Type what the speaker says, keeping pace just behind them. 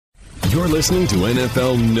You're listening to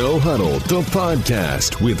NFL No Huddle, the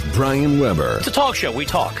podcast with Brian Weber. It's a talk show. We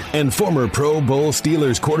talk. And former Pro Bowl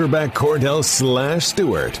Steelers quarterback Cordell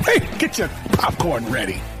Stewart. Hey, get your popcorn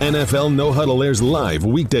ready. NFL No Huddle airs live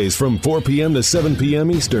weekdays from 4 p.m. to 7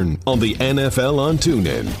 p.m. Eastern on the NFL on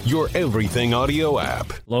TuneIn, your everything audio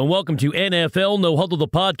app. Hello and welcome to NFL No Huddle, the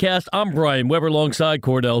podcast. I'm Brian Weber alongside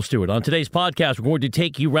Cordell Stewart. On today's podcast, we're going to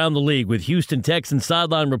take you around the league with Houston Texans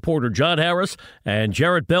sideline reporter John Harris and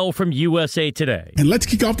Jarrett Bell from USA Today. And let's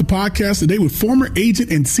kick off the podcast today with former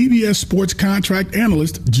agent and CBS Sports contract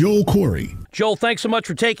analyst Joel Corry. Joel, thanks so much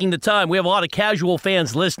for taking the time. We have a lot of casual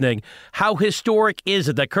fans listening. How historic is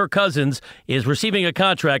it that Kirk Cousins is receiving a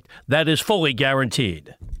contract that is fully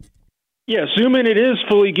guaranteed? Yeah, assuming it is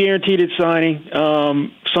fully guaranteed at signing.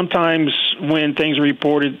 Sometimes when things are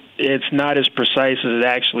reported, it's not as precise as it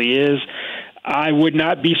actually is. I would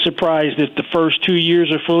not be surprised if the first 2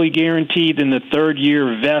 years are fully guaranteed and the third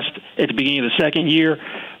year vest at the beginning of the second year.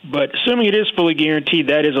 But assuming it is fully guaranteed,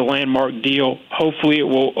 that is a landmark deal. Hopefully it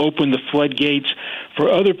will open the floodgates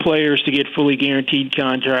for other players to get fully guaranteed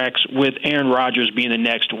contracts, with Aaron Rodgers being the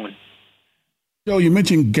next one. Joe, you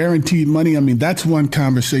mentioned guaranteed money. I mean, that's one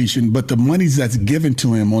conversation, but the money that's given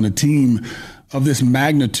to him on a team of this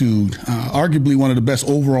magnitude, arguably one of the best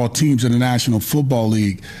overall teams in the National Football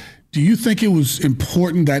League, do you think it was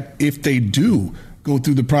important that if they do go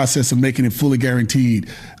through the process of making it fully guaranteed,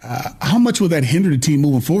 how much will that hinder the team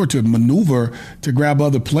moving forward to maneuver to grab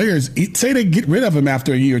other players? Say they get rid of him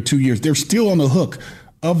after a year or 2 years, they're still on the hook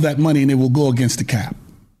of that money and it will go against the cap.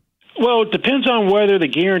 Well, it depends on whether the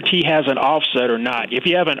guarantee has an offset or not. If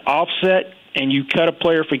you have an offset and you cut a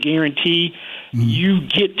player for guarantee, you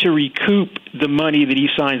get to recoup the money that he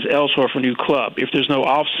signs elsewhere for a new club. If there's no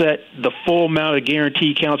offset, the full amount of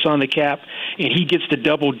guarantee counts on the cap, and he gets to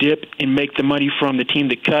double dip and make the money from the team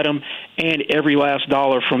that cut him and every last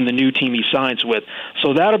dollar from the new team he signs with.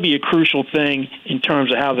 So that'll be a crucial thing in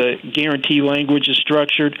terms of how the guarantee language is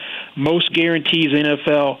structured. Most guarantees in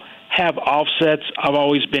NFL have offsets. I've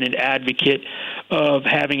always been an advocate of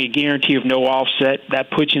having a guarantee of no offset. That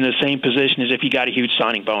puts you in the same position as if you got a huge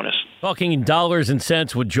signing bonus. Talking in dollars and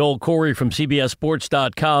cents with Joel Corry from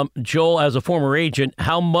CBSSports.com. Joel, as a former agent,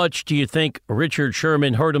 how much do you think Richard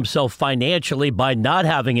Sherman hurt himself financially by not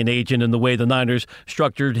having an agent in the way the Niners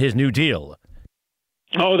structured his new deal?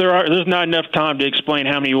 Oh, there's not enough time to explain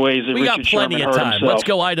how many ways that Richard Sherman hurt himself. We got plenty of time. Let's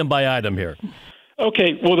go item by item here.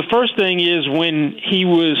 Okay, well, the first thing is when he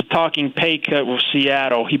was talking pay cut with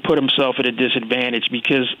Seattle, he put himself at a disadvantage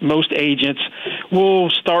because most agents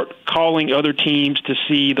will start calling other teams to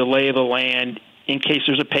see the lay of the land in case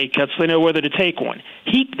there's a pay cut so they know whether to take one.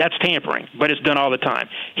 That's tampering, but it's done all the time.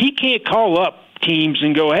 He can't call up teams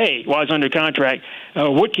and go, hey, while he's under contract,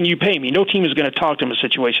 what can you pay me? No team is going to talk to him in a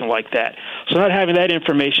situation like that. So not having that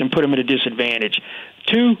information put him at a disadvantage.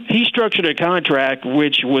 Two, he structured a contract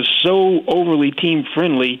which was so overly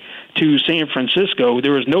team-friendly to San Francisco,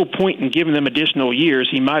 there was no point in giving them additional years.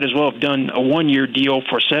 He might as well have done a one-year deal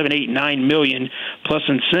for $7, $8, $9 million plus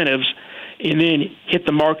incentives and then hit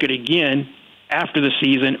the market again after the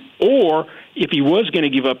season. Or if he was going to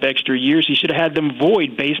give up extra years, he should have had them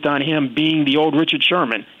void based on him being the old Richard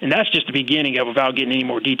Sherman. And that's just the beginning of it without getting any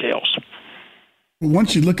more details.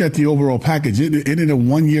 Once you look at the overall package, isn't it a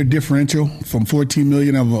one-year differential from $14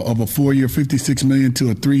 million of a 4-year $56 million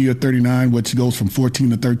to a 3-year $39, which goes from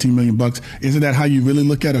 $14 to $13 million bucks? Isn't that how you really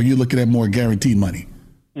look at it, or are you looking at more guaranteed money?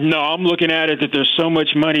 No, I'm looking at it that there's so much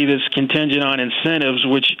money that's contingent on incentives,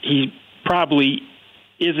 which he probably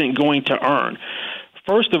isn't going to earn.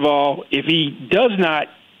 First of all, if he does not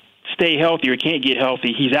stay healthy or can't get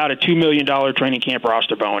healthy, he's out a $2 million training camp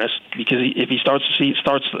roster bonus because if he starts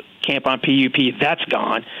the camp on PUP, that's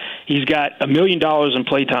gone. He's got $1 million in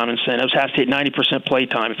playtime incentives, has to hit 90%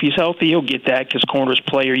 playtime. If he's healthy, he'll get that because corners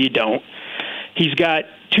play or you don't. He's got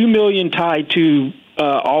 $2 million tied to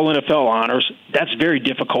all NFL honors. That's very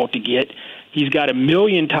difficult to get. He's got $1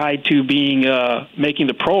 million tied to being making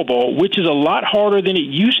the Pro Bowl, which is a lot harder than it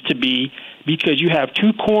used to be because you have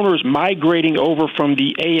two corners migrating over from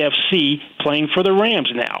the AFC playing for the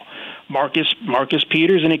Rams now. Marcus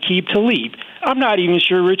Peters and Aqib Talib. I'm not even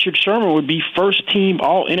sure Richard Sherman would be first team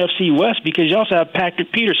all NFC West because you also have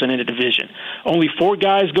Patrick Peterson in the division. Only 4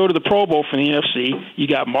 guys go to the Pro Bowl from the NFC. You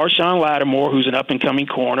got Marshawn Lattimore, who's an up-and-coming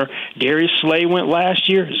corner. Darius Slay went last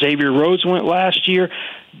year. Xavier Rhodes went last year.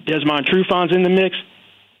 Desmond Trufant's in the mix.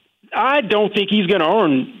 I don't think he's going to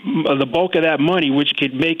earn the bulk of that money, which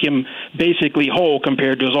could make him basically whole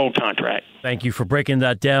compared to his old contract. Thank you for breaking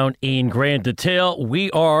that down in grand detail. We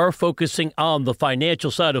are focusing on the financial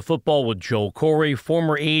side of football with Joel Corry,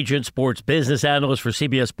 former agent, sports business analyst for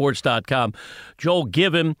CBSSports.com. Joel,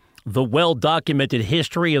 given the well-documented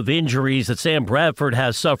history of injuries that Sam Bradford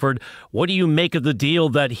has suffered. What do you make of the deal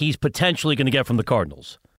that he's potentially going to get from the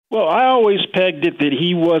Cardinals? Well, I always pegged it that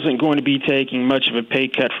he wasn't going to be taking much of a pay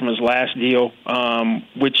cut from his last deal,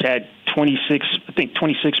 which had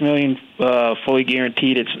 $26 million fully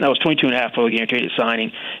guaranteed. It was $22.5 fully guaranteed at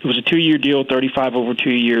signing. It was a 2-year deal, $35 over 2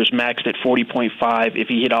 years, maxed at $40.5 if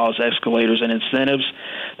he hit all his escalators and incentives.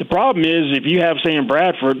 The problem is, if you have Sam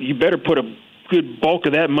Bradford, you better put a good bulk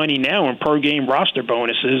of that money now in per-game roster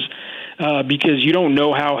bonuses. Because you don't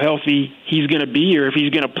know how healthy he's going to be or if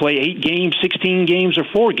he's going to play 8 games, 16 games, or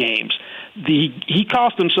 4 games. He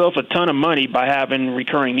cost himself a ton of money by having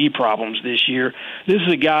recurring knee problems this year. This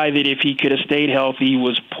is a guy that if he could have stayed healthy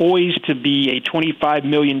was poised to be a $25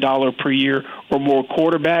 million per year or more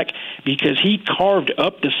quarterback because he carved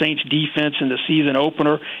up the Saints defense in the season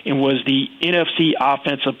opener and was the NFC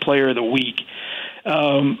Offensive Player of the Week.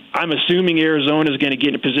 I'm assuming Arizona is going to get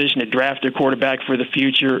in a position to draft their quarterback for the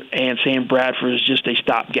future, and Sam Bradford is just a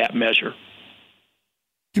stopgap measure.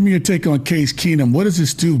 Give me your take on Case Keenum. What does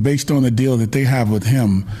this do based on the deal that they have with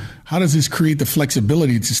him? How does this create the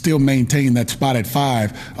flexibility to still maintain that spot at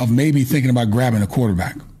 5 of maybe thinking about grabbing a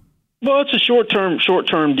quarterback? Well, it's a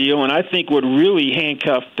short-term deal, and I think what really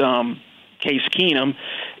handcuffed Case Keenum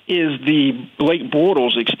is the Blake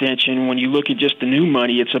Bortles extension. When you look at just the new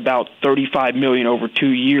money, it's about $35 million over 2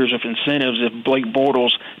 years of incentives. If Blake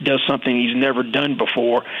Bortles does something he's never done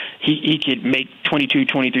before, he could make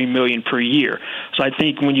 $22-23 million per year. So I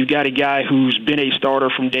think when you got a guy who's been a starter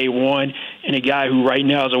from day one and a guy who right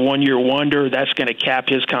now is a one-year wonder, that's going to cap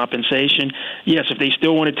his compensation. Yes, if they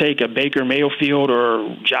still want to take a Baker Mayfield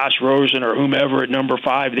or Josh Rosen or whomever at number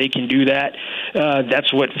 5, they can do that.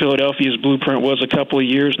 That's what Philadelphia's blueprint was a couple of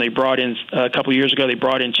years. They brought in a couple of years ago. They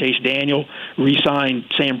brought in Chase Daniel, re-signed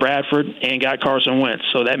Sam Bradford, and got Carson Wentz.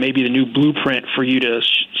 So that may be the new blueprint for you to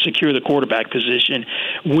secure the quarterback position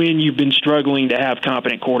when you've been struggling to have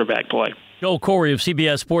competent quarterback play. Joel Corry of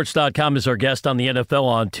CBSSports.com is our guest on the NFL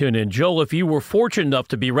on TuneIn. Joel, if you were fortunate enough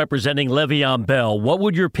to be representing Le'Veon Bell, what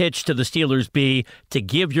would your pitch to the Steelers be to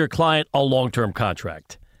give your client a long-term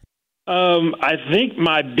contract? I think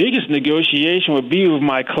my biggest negotiation would be with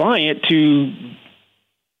my client to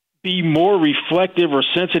be more reflective or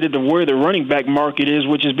sensitive to where the running back market is,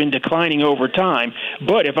 which has been declining over time.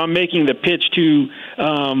 But if I'm making the pitch to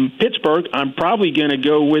Pittsburgh, I'm probably going to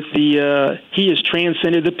go with he has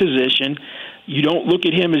transcended the position. You don't look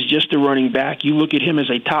at him as just a running back. You look at him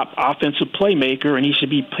as a top offensive playmaker, and he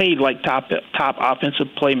should be paid like top offensive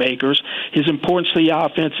playmakers. His importance to the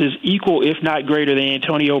offense is equal, if not greater, than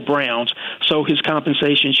Antonio Brown's, so his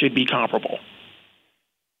compensation should be comparable.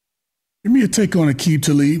 Give me a take on Aqib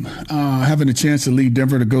Talib, having a chance to lead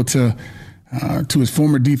Denver to go to his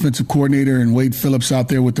former defensive coordinator and Wade Phillips out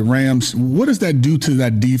there with the Rams. What does that do to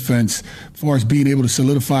that defense as far as being able to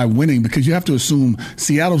solidify winning? Because you have to assume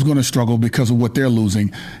Seattle's going to struggle because of what they're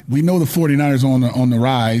losing. We know the 49ers on the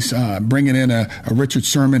rise, bringing in a Richard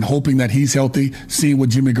Sherman, hoping that he's healthy, seeing what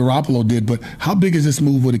Jimmy Garoppolo did. But how big is this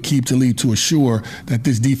move with Aqib Talib to assure that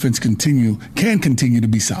this defense can continue to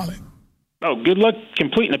be solid? Oh, good luck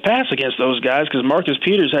completing the pass against those guys because Marcus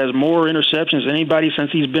Peters has more interceptions than anybody since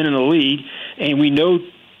he's been in the league, and we know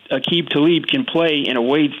Aqib Talib can play in a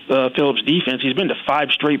Wade Phillips defense. He's been to 5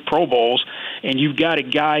 straight Pro Bowls, and you've got a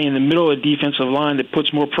guy in the middle of the defensive line that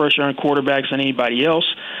puts more pressure on quarterbacks than anybody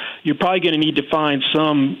else. You're probably going to need to find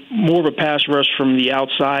some more of a pass rush from the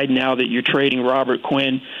outside now that you're trading Robert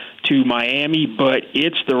Quinn to Miami, but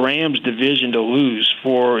it's the Rams' division to lose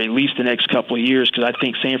for at least the next couple of years because I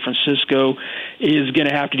think San Francisco is going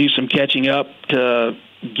to have to do some catching up to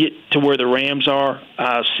get to where the Rams are.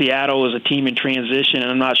 Seattle is a team in transition,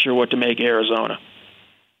 and I'm not sure what to make Arizona.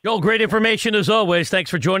 Joel, great information as always.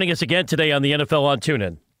 Thanks for joining us again today on the NFL on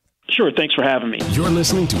TuneIn. Sure, thanks for having me. You're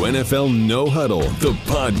listening to NFL No Huddle, the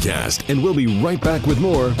podcast, and we'll be right back with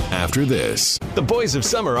more after this. The boys of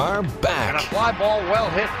summer are back. And a fly ball well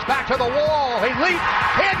hit. Back to the wall. He leaps.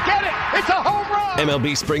 Can't get it. It's a home run.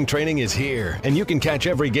 MLB spring training is here, and you can catch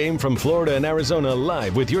every game from Florida and Arizona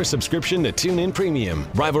live with your subscription to TuneIn Premium.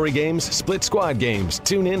 Rivalry games, split squad games,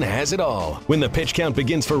 TuneIn has it all. When the pitch count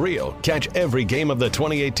begins for real, catch every game of the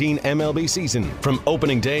 2018 MLB season, from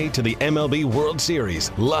opening day to the MLB World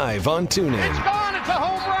Series, live on TuneIn. It's gone. It's a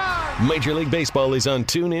home run. Major League Baseball is on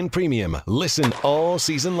TuneIn Premium. Listen all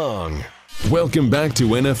season long. Welcome back to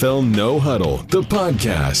NFL No Huddle, the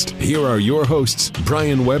podcast. Here are your hosts,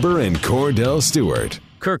 Brian Weber and Cordell Stewart.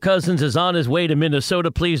 Kirk Cousins is on his way to Minnesota.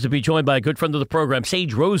 Pleased to be joined by a good friend of the program,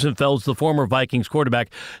 Sage Rosenfels, the former Vikings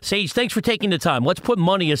quarterback. Sage, thanks for taking the time. Let's put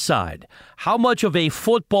money aside. How much of a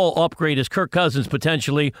football upgrade is Kirk Cousins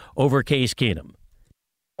potentially over Case Keenum?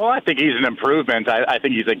 Well, I think he's an improvement. I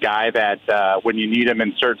think he's a guy that when you need him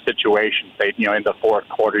in certain situations, say, in the fourth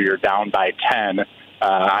quarter you're down by 10.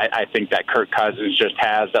 I think that Kirk Cousins just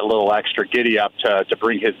has that little extra giddy up to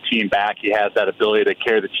bring his team back. He has that ability to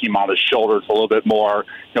carry the team on his shoulders a little bit more,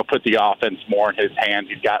 put the offense more in his hands.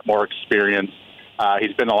 He's got more experience.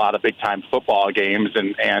 He's been in a lot of big-time football games,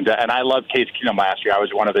 and I loved Case Keenum last year. I was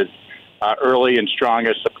one of his early and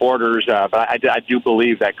strongest supporters, but I do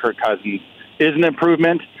believe that Kirk Cousins is an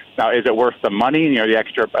improvement. Now, is it worth the money? The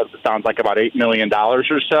extra sounds like about $8 million or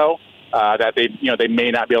so that they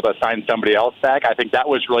may not be able to sign somebody else back. I think that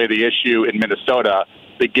was really the issue in Minnesota,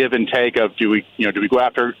 the give and take of do we go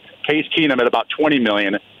after Case Keenum at about $20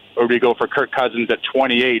 million, or do we go for Kirk Cousins at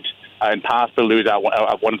 28 and possibly lose out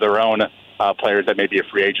one of their own players that may be a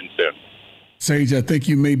free agent soon? Sage, I think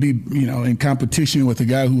you may be, in competition with the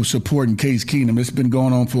guy who was supporting Case Keenum. It's been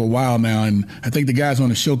going on for a while now, and I think the guys on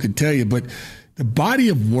the show could tell you, but the body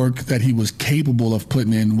of work that he was capable of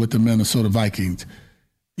putting in with the Minnesota Vikings,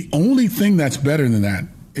 the only thing that's better than that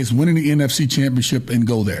is winning the NFC Championship and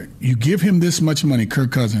go there. You give him this much money,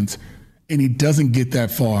 Kirk Cousins, and he doesn't get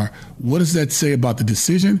that far. What does that say about the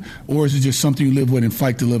decision, or is it just something you live with and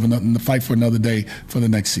fight for another day for the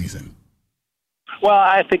next season? Well,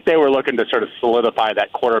 I think they were looking to sort of solidify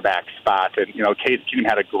that quarterback spot. And, Case Keenum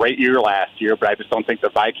had a great year last year, but I just don't think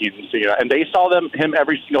the Vikings, and they saw him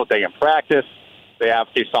every single day in practice. They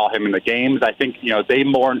obviously saw him in the games. I think, they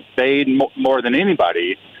more than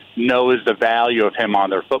anybody knows the value of him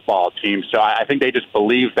on their football team. So I think they just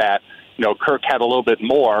believe that, Kirk had a little bit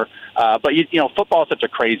more. But, football is such a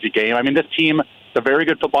crazy game. I mean, this team, it's a very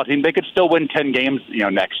good football team. They could still win 10 games,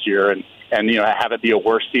 next year and have it be a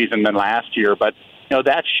worse season than last year. But,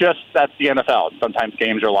 that's the NFL. Sometimes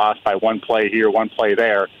games are lost by one play here, one play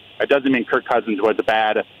there. It doesn't mean Kirk Cousins was a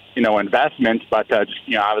bad, investment, but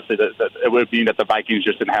obviously it would mean that the Vikings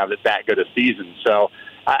just didn't have that good a season. So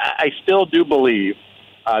I still do believe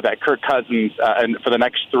that Kirk Cousins, and for the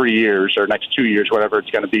next 3 years or next 2 years, whatever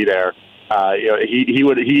it's going to be there,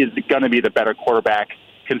 he is going to be the better quarterback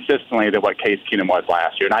consistently than what Case Keenum was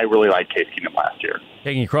last year, and I really like Case Keenum last year.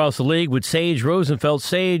 Taking across the league with Sage Rosenfeld.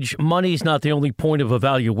 Sage, money's not the only point of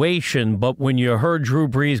evaluation, but when you heard Drew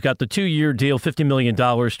Brees got the 2-year deal, $50 million,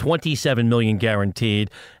 $27 million guaranteed,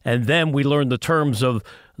 and then we learned the terms of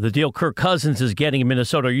the deal Kirk Cousins is getting in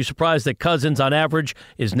Minnesota, are you surprised that Cousins, on average,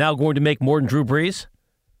 is now going to make more than Drew Brees?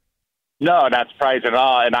 No, not surprised at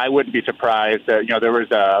all, and I wouldn't be surprised. There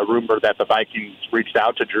was a rumor that the Vikings reached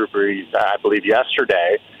out to Drew Brees, I believe,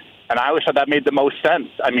 yesterday, and I always thought that made the most sense.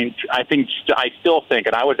 I mean, I still think,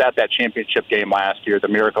 and I was at that championship game last year, the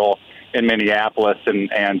Miracle in Minneapolis, and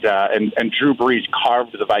Drew Brees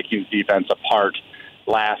carved the Vikings defense apart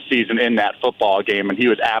last season in that football game, and he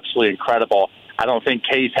was absolutely incredible. I don't think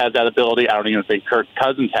Case has that ability. I don't even think Kirk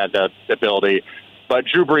Cousins had that ability. But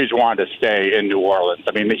Drew Brees wanted to stay in New Orleans.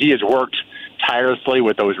 I mean, he has worked tirelessly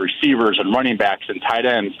with those receivers and running backs and tight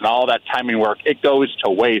ends and all that timing work. It goes to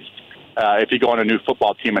waste if you go on a new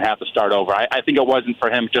football team and have to start over. I think it wasn't for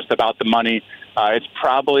him just about the money. It's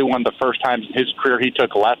probably one of the first times in his career he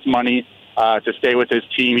took less money to stay with his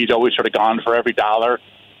team. He's always sort of gone for every dollar.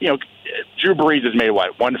 Drew Brees has made,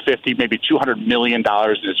 $150, maybe $200 million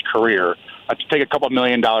in his career. To take a couple $1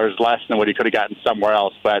 million less than what he could have gotten somewhere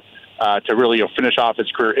else. But to really finish off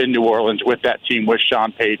his career in New Orleans with that team, with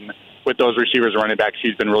Sean Payton, with those receivers and running backs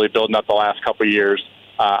he's been really building up the last couple of years,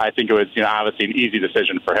 I think it was obviously an easy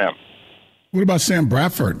decision for him. What about Sam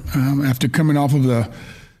Bradford? After coming off of the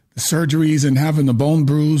surgeries and having the bone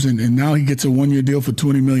bruise, and now he gets a 1-year deal for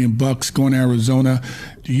 $20 million going to Arizona.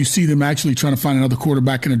 Do you see them actually trying to find another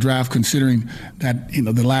quarterback in the draft, considering that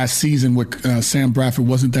the last season with Sam Bradford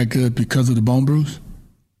wasn't that good because of the bone bruise?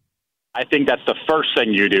 I think that's the first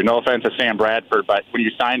thing you do. No offense to Sam Bradford, but when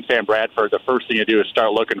you sign Sam Bradford, the first thing you do is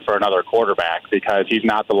start looking for another quarterback because he's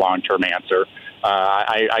not the long-term answer.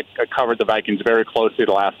 I covered the Vikings very closely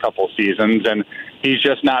the last couple of seasons, and he's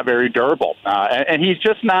just not very durable. And he's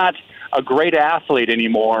just not a great athlete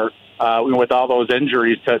anymore with all those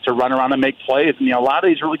injuries to run around and make plays. And, a lot of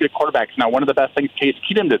these really good quarterbacks. Now, one of the best things Case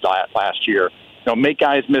Keenum did last year, make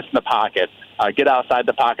guys miss in the pocket, get outside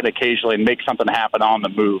the pocket occasionally and make something happen on the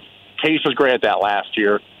move. Case was great at that last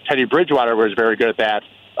year. Teddy Bridgewater was very good at that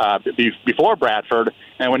before Bradford.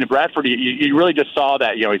 And when Bradford, you really just saw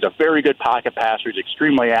that, he's a very good pocket passer. He's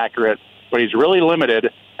extremely accurate, but he's really limited,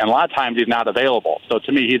 and a lot of times he's not available. So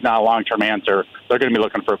to me, he's not a long-term answer. They're going to be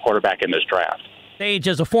looking for a quarterback in this draft. Sage,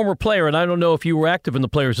 as a former player, and I don't know if you were active in the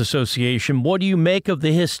Players Association, what do you make of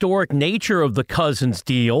the historic nature of the Cousins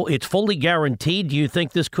deal? It's fully guaranteed. Do you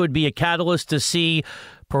think this could be a catalyst to see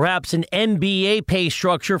perhaps an NBA pay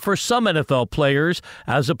structure for some NFL players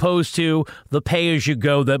as opposed to the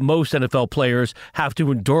pay-as-you-go that most NFL players have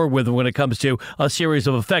to endure with when it comes to a series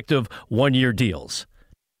of effective one-year deals?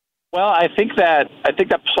 Well, I think that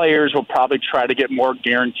players will probably try to get more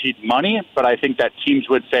guaranteed money, but I think that teams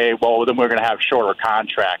would say, well, then we're going to have shorter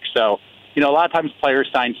contracts. So, a lot of times players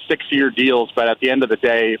sign 6-year deals, but at the end of the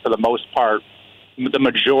day, for the most part, the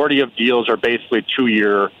majority of deals are basically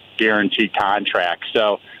 2-year guaranteed contracts.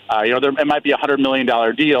 So, it might be a $100 million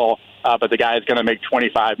deal, but the guy is going to make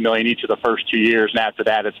 $25 million each of the first 2 years, and after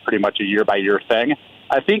that, it's pretty much a year-by-year thing.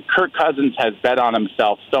 I think Kirk Cousins has bet on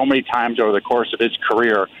himself so many times over the course of his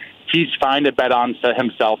career. He's fine to bet on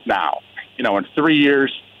himself now. In 3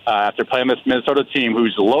 years, after playing this Minnesota team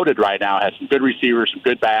who's loaded right now, has some good receivers, some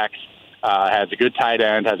good backs, has a good tight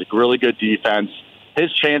end, has a really good defense,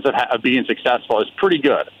 his chance of being successful is pretty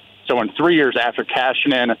good. So in 3 years after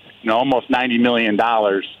cashing in, almost $90 million,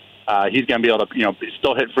 he's going to be able to,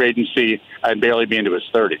 still hit free agency and barely be into his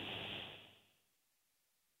 30s.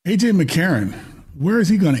 A.J. McCarron, where is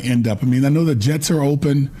he going to end up? I mean, I know the Jets are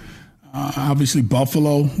open. Obviously,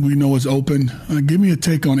 Buffalo, we know, is open. Give me a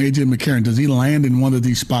take on A.J. McCarron. Does he land in one of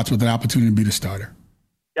these spots with an opportunity to be the starter?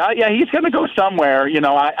 Yeah, he's going to go somewhere.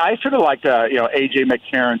 I sort of like, A.J.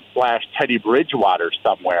 McCarron / Teddy Bridgewater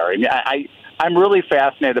somewhere. I mean, I'm really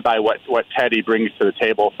fascinated by what Teddy brings to the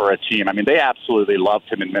table for a team. I mean, they absolutely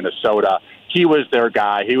loved him in Minnesota. He was their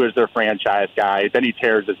guy. He was their franchise guy. Then he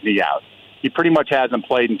tears his knee out. He pretty much hasn't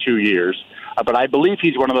played in 2 years. But I believe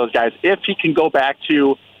he's one of those guys, if he can go back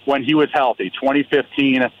to when he was healthy,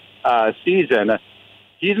 2015 season,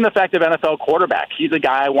 he's an effective NFL quarterback. He's a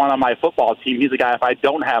guy I want on my football team. He's a guy, if I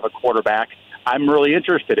don't have a quarterback, I'm really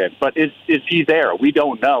interested in. But is he there? We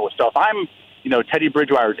don't know. So if I'm, Teddy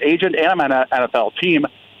Bridgewater's agent and I'm on an NFL team,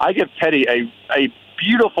 I give Teddy a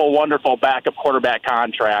beautiful, wonderful backup quarterback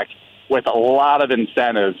contract with a lot of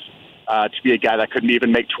incentives to be a guy that could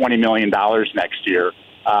even make $20 million next year.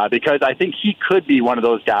 Because I think he could be one of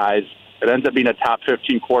those guys that ends up being a top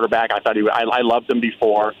 15 quarterback. I loved him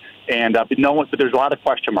before, but there's a lot of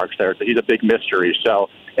question marks there. He's a big mystery. So,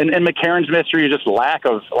 and McCarron's mystery is just lack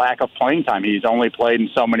of playing time. He's only played in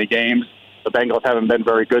so many games. The Bengals haven't been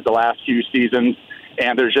very good the last few seasons,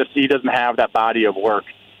 and he doesn't have that body of work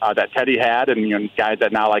that Teddy had, and guys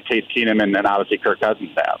that now like Case Keenum and obviously Kirk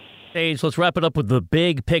Cousins have. Sage, let's wrap it up with the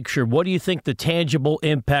big picture. What do you think the tangible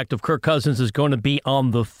impact of Kirk Cousins is going to be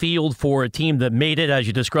on the field for a team that made it, as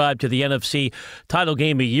you described, to the NFC title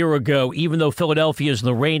game a year ago? Even though Philadelphia is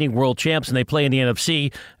the reigning world champs and they play in the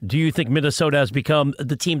NFC, do you think Minnesota has become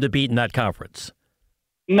the team to beat in that conference?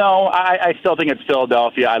 No, I still think it's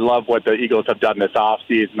Philadelphia. I love what the Eagles have done this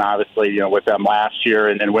offseason, obviously, with them last year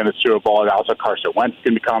and win the Super Bowl. And also Carson Wentz is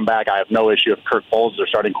going to be coming back. I have no issue if Kirk Foles is their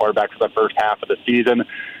starting quarterback for the first half of the season.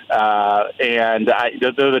 They're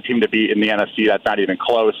the team to beat in the NFC. That's not even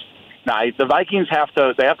close. Now, the Vikings have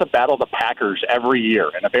to battle the Packers every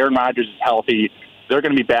year. And if Aaron Rodgers is healthy, they're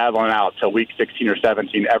going to be battling out till week 16 or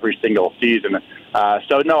 17 every single season. I'm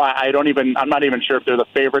not even sure if they're the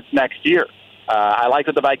favorites next year. I like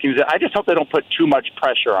what the Vikings did. I just hope they don't put too much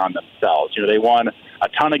pressure on themselves. They won a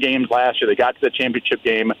ton of games last year. They got to the championship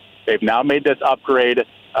game. They've now made this upgrade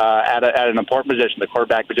at an important position, the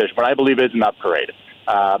quarterback position, what I believe is an upgrade.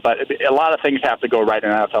 But a lot of things have to go right in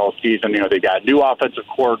an NFL season. They got a new offensive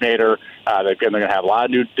coordinator. They're going to have a lot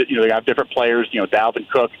of new. They have different players. Dalvin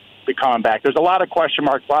Cook be coming back. There's a lot of question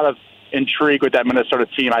marks, a lot of intrigue with that Minnesota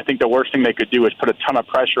team. I think the worst thing they could do is put a ton of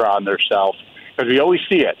pressure on themselves because we always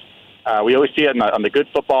see it. We always see it on the good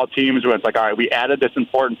football teams where it's like, all right, we added this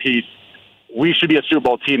important piece. We should be a Super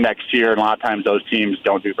Bowl team next year, and a lot of times those teams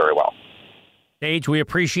don't do very well. Sage, we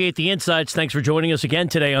appreciate the insights. Thanks for joining us again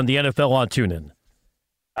today on the NFL on TuneIn.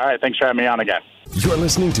 All right, thanks for having me on again. You're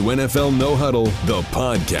listening to NFL No Huddle, the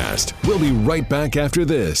podcast. We'll be right back after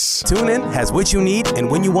this. TuneIn has what you need and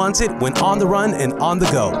when you want it, when on the run and on the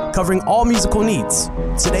go, covering all musical needs.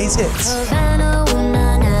 Today's hits,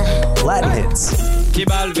 Latin hits,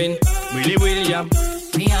 Balvin, Willie William,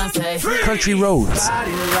 Beyonce, country roads,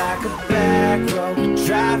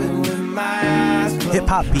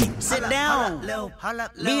 hip-hop beats. Sit down,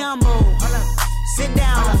 me humble, sit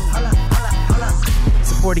down.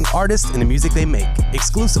 Supporting artists and the music they make,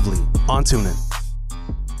 exclusively on TuneIn.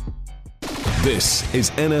 This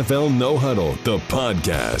is NFL No Huddle, the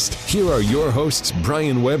podcast. Here are your hosts,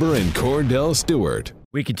 Brian Weber and Cordell Stewart.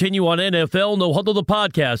 We continue on NFL No Huddle, the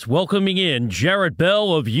podcast, welcoming in Jarrett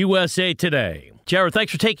Bell of USA Today. Jarrett,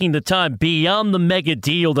 thanks for taking the time. Beyond the mega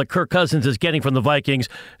deal that Kirk Cousins is getting from the Vikings,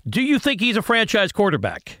 do you think he's a franchise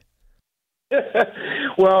quarterback?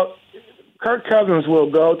 Well, Kirk Cousins will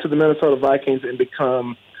go to the Minnesota Vikings and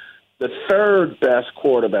become the third best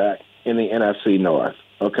quarterback in the NFC North.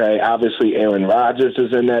 Okay, obviously Aaron Rodgers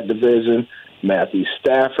is in that division. Matthew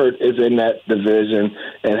Stafford is in that division.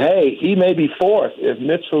 And, hey, he may be fourth if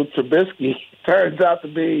Mitchell Trubisky turns out to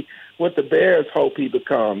be what the Bears hope he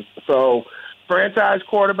becomes. So, franchise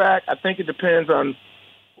quarterback, I think it depends on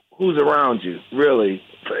who's around you, really,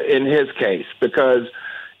 in his case. Because,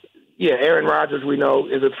 yeah, Aaron Rodgers, we know,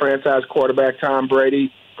 is a franchise quarterback. Tom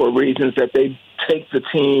Brady, for reasons that they take the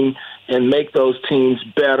team and make those teams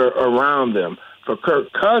better around them. For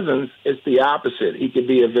Kirk Cousins, it's the opposite. He could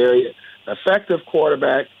be a very effective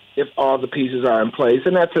quarterback if all the pieces are in place.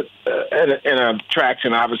 And that's an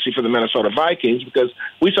attraction, obviously, for the Minnesota Vikings, because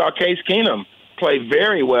we saw Case Keenum play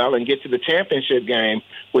very well and get to the championship game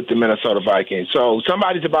with the Minnesota Vikings. So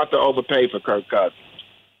somebody's about to overpay for Kirk Cousins.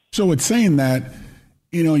 So it's saying that,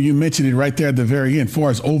 you mentioned it right there at the very end, as far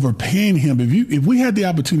as overpaying him. If we had the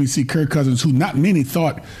opportunity to see Kirk Cousins, who not many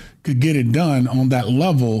thought could get it done on that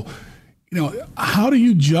level, how do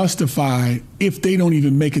you justify if they don't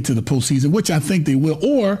even make it to the postseason, which I think they will,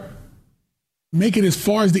 or make it as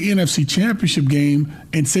far as the NFC Championship game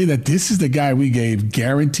and say that this is the guy we gave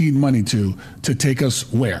guaranteed money to take us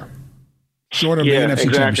where? Short of the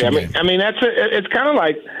NFC Championship game. I mean, it's kind of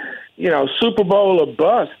like, Super Bowl or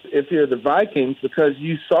bust if you're the Vikings, because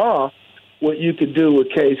you saw what you could do with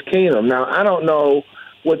Case Keenum. Now, I don't know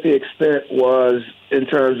what the extent was in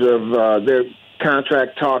terms of their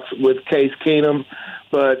contract talks with Case Keenum,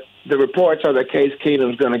 but the reports are that Case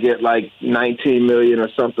Keenum's going to get like $19 million or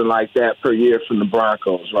something like that per year from the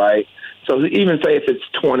Broncos, right? So even say if it's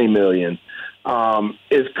 $20 million,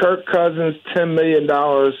 is Kirk Cousins $10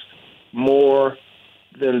 million more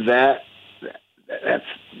than that? That's,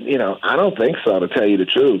 I don't think so, to tell you the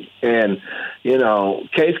truth. And,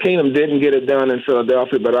 Case Keenum didn't get it done in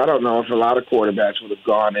Philadelphia, but I don't know if a lot of quarterbacks would have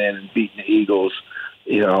gone in and beaten the Eagles,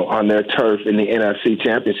 on their turf in the NFC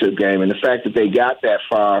Championship game. And the fact that they got that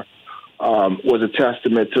far was a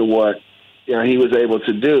testament to what, he was able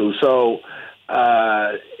to do. So,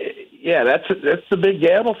 that's a big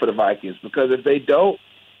gamble for the Vikings, because if they don't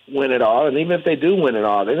win it all, and even if they do win it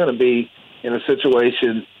all, they're going to be in a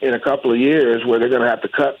situation in a couple of years where they're going to have to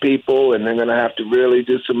cut people, and they're going to have to really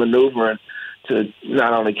do some maneuvering to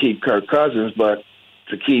not only keep Kirk Cousins, but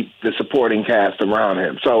to keep the supporting cast around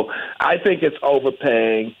him. So I think it's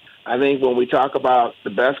overpaying. I think when we talk about the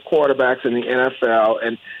best quarterbacks in the NFL,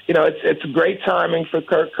 and, it's great timing for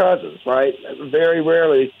Kirk Cousins, right? Very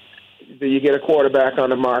rarely do you get a quarterback on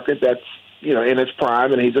the market that's, in his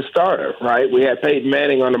prime, and he's a starter, right? We had Peyton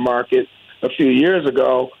Manning on the market a few years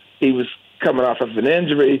ago. He was coming off of an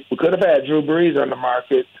injury. We could have had Drew Brees on the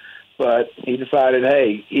market, but he decided,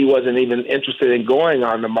 hey, he wasn't even interested in going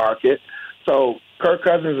on the market. So Kirk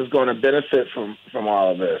Cousins is going to benefit from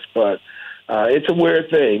all of this. But it's a weird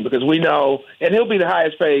thing, because we know, and he'll be the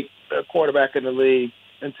highest paid quarterback in the league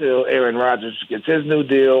until Aaron Rodgers gets his new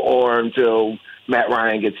deal, or until Matt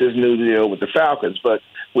Ryan gets his new deal with the Falcons. But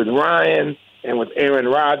with Ryan and with Aaron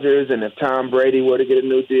Rodgers, and if Tom Brady were to get a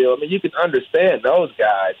new deal, you can understand those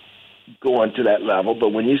guys going to that level. But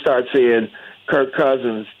when you start seeing Kirk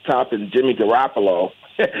Cousins topping Jimmy Garoppolo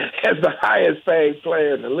as the highest paid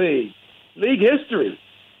player in the league history,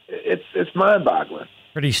 it's mind-boggling.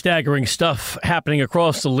 Pretty staggering stuff happening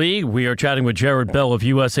across the league. We are chatting with Jared Bell of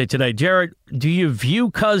USA Today. Jared, do you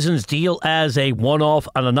view Cousins' deal as a one-off,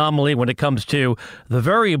 an anomaly when it comes to the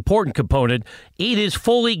very important component? It is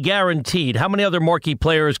fully guaranteed. How many other marquee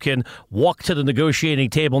players can walk to the negotiating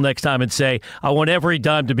table next time and say, I want every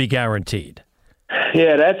dime to be guaranteed?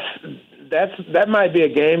 Yeah, that might be a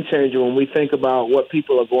game changer when we think about what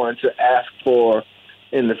people are going to ask for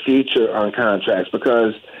in the future on contracts,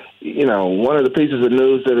 because one of the pieces of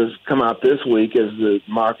news that has come out this week as the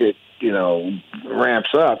market, ramps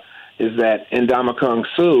up, is that Ndamukong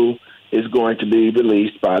Suh is going to be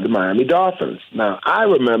released by the Miami Dolphins. Now, I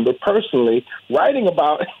remember personally writing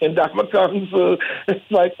about Ndamukong Suh.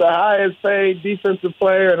 It's like the highest paid defensive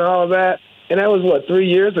player and all of that. And that was, 3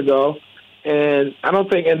 years ago. And I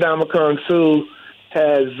don't think Ndamukong Suh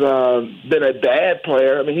has been a bad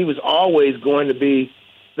player. He was always going to be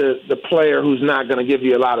the player who's not going to give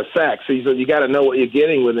you a lot of sacks. So you got to know what you're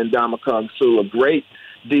getting with Ndamukong Suh, a great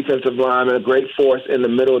defensive lineman, a great force in the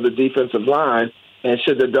middle of the defensive line. And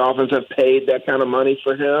should the Dolphins have paid that kind of money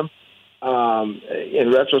for him?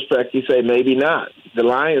 In retrospect, you say maybe not. The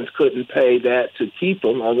Lions couldn't pay that to keep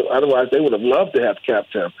him. Otherwise, they would have loved to have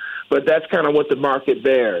kept him. But that's kind of what the market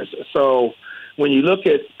bears. So when you look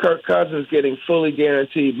at Kirk Cousins getting fully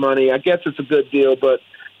guaranteed money, I guess it's a good deal, but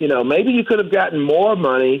maybe you could have gotten more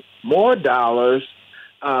money, more dollars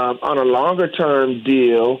on a longer-term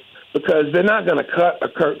deal because they're not going to cut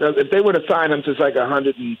if they would have signed him to like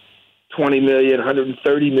 $120 million,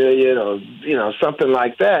 $130 million, or something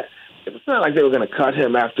like that. It's not like they were going to cut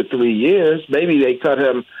him after 3 years. Maybe they cut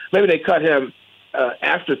him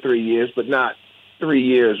after 3 years, but not 3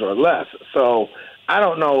 years or less. So I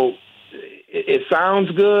don't know. It sounds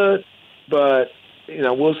good, but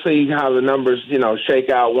we'll see how the numbers shake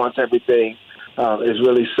out once everything is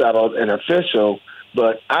really settled and official.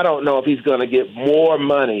 But I don't know if he's going to get more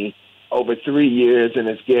money over 3 years and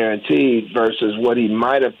it's guaranteed versus what he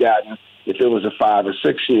might have gotten if it was a 5 or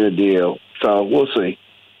 6 year deal. So we'll see.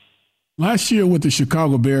 Last year with the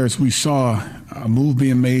Chicago Bears, we saw a move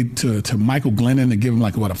being made to Michael Glennon to give him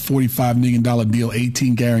a $45 million deal,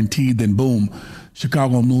 18 guaranteed. Then boom,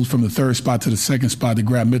 Chicago moves from the third spot to the second spot to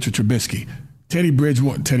grab Mitchell Trubisky.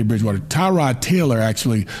 Tyrod Taylor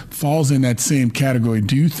actually falls in that same category.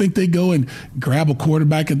 Do you think they go and grab a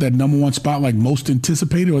quarterback at that number one spot like most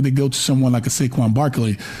anticipated, or they go to someone like a Saquon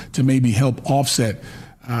Barkley to maybe help offset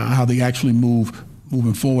how they actually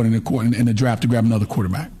moving forward in the draft to grab another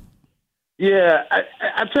quarterback? Yeah,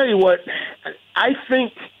 I tell you what, I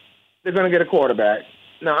think they're going to get a quarterback.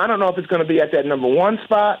 Now, I don't know if it's going to be at that number one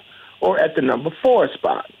spot or at the number 4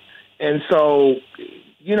 spot. And so,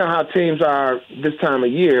 you know how teams are this time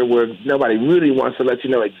of year where nobody really wants to let you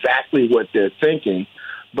know exactly what they're thinking.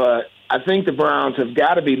 But I think the Browns have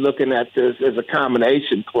got to be looking at this as a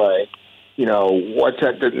combination play. What's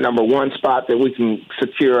at the number 1 spot that we can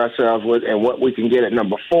secure ourselves with and what we can get at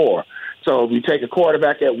number 4. So if you take a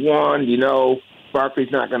quarterback at 1,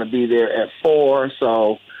 Barkley's not going to be there at 4.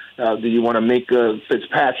 So do you want to make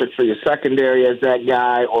Fitzpatrick for your secondary as that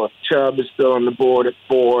guy, or if Chubb is still on the board at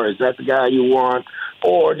 4, is that the guy you want?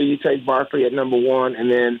 Or do you take Barkley at number 1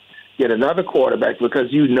 and then get another quarterback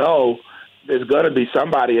because there's going to be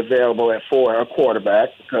somebody available at 4, a quarterback,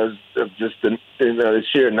 because of just the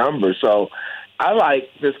sheer number. So I like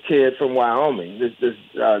this kid from Wyoming, this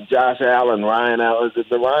Josh Allen, Ryan Allen,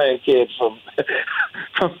 the Ryan kid from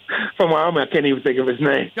Wyoming. I can't even think of his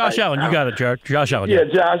name. Josh Allen, you got it, Jared. Josh Allen. Yeah,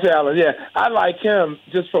 Josh Allen, yeah. I like him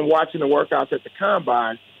just from watching the workouts at the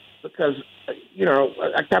Combine because,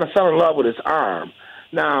 I kind of fell in love with his arm.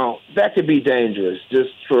 Now, that could be dangerous just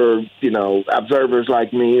for, observers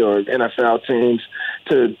like me or NFL teams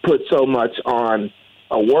to put so much on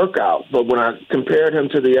a workout. But when I compared him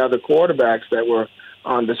to the other quarterbacks that were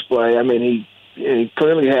on display, I mean, he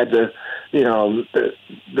clearly had the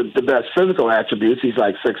best physical attributes. He's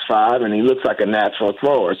like 6'5", and he looks like a natural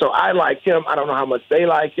thrower. So I like him. I don't know how much they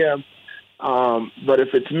like him. But if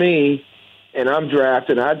it's me and I'm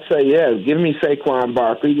drafted, I'd say, yeah, give me Saquon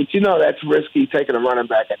Barkley. But that's risky taking a running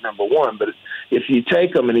back at number 1. But if you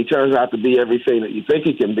take him and he turns out to be everything that you think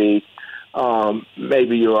he can be,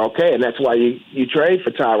 maybe you're okay. And that's why you trade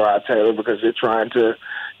for Tyrod Taylor, because you're trying to,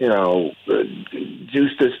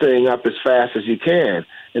 juice this thing up as fast as you can.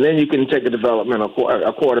 And then you can take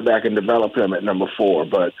a quarterback and develop him at number 4.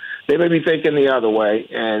 But they may be thinking the other way,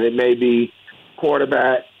 and it may be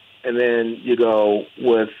quarterback, and then you go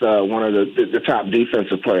with one of the top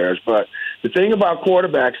defensive players. But the thing about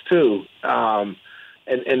quarterbacks, too, and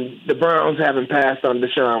the Browns haven't passed on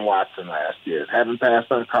Deshaun Watson last year, haven't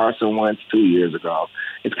passed on Carson Wentz 2 years ago.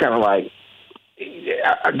 It's kind of like,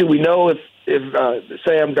 do we know if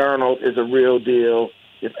Sam Darnold is a real deal,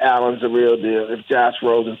 if Allen's a real deal, if Josh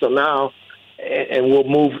Rosen? So now, and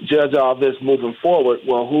we'll judge all this moving forward,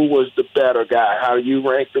 well, who was the better guy? How do you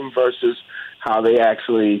rank them versus how they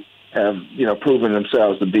actually have, proven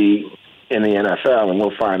themselves to be in the NFL? And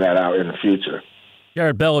we'll find that out in the future.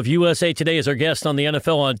 Jared Bell of USA Today is our guest on the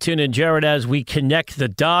NFL on TuneIn. Jared, as we connect the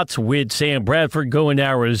dots with Sam Bradford going to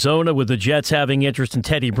Arizona, with the Jets having interest in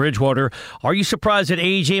Teddy Bridgewater, are you surprised that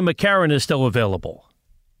A.J. McCarron is still available?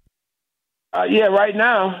 Yeah, right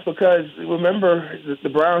now, because remember, the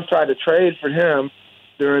Browns tried to trade for him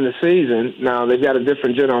during the season. Now, they've got a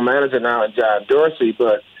different general manager now in John Dorsey,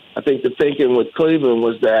 but I think the thinking with Cleveland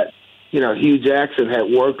was that, Hugh Jackson had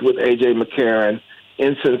worked with A.J. McCarron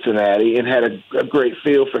in Cincinnati and had a great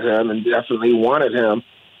feel for him and definitely wanted him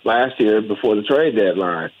last year before the trade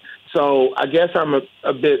deadline. So I guess I'm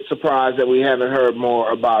a bit surprised that we haven't heard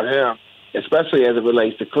more about him, especially as it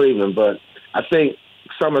relates to Cleveland. But I think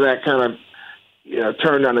some of that kind of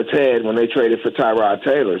turned on its head when they traded for Tyrod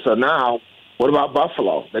Taylor. So now, what about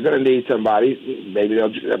Buffalo? They're going to need somebody. Maybe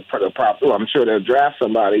I'm sure they'll draft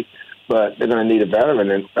somebody, but they're going to need a veteran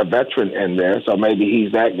in there. So maybe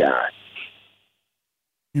he's that guy.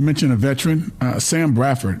 You mentioned a veteran, Sam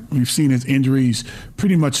Bradford. We've seen his injuries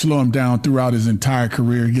pretty much slow him down throughout his entire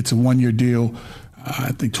career. He gets a 1-year deal,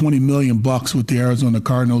 I think $20 million with the Arizona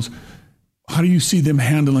Cardinals. How do you see them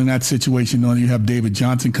handling that situation, knowing you have David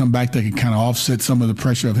Johnson come back that can kind of offset some of the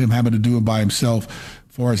pressure of him having to do it by himself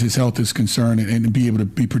as far as his health is concerned and be able to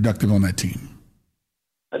be productive on that team?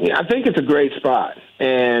 I think it's a great spot.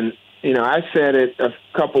 And, I said it a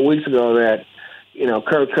couple weeks ago that,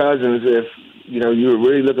 Kirk Cousins, if, you were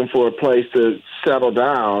really looking for a place to settle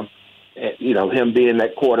down, him being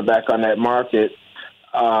that quarterback on that market,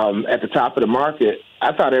 at the top of the market,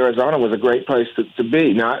 I thought Arizona was a great place to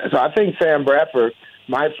be. Now, so I think Sam Bradford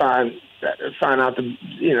might find out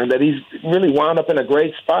that he's really wound up in a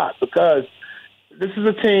great spot, because this is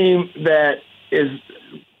a team that is,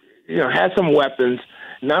 has some weapons,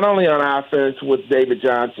 not only on offense with David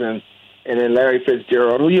Johnson and then Larry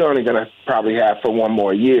Fitzgerald, who you're only going to probably have for one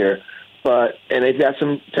more year, and they've got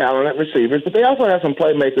some talented receivers, but they also have some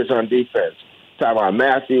playmakers on defense. Tyrann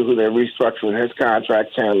Mathieu, who they're restructuring his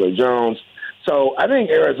contract, Chandler Jones. So I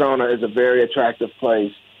think Arizona is a very attractive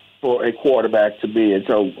place for a quarterback to be. And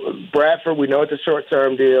so Bradford, we know it's a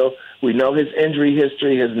short-term deal. We know his injury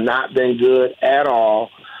history has not been good at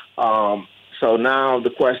all. So now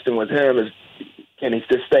the question with him is, can he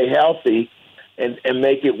just stay healthy and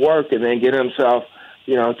make it work and then get himself,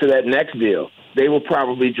 to that next deal? They will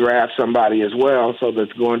probably draft somebody as well, so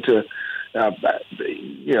that's going to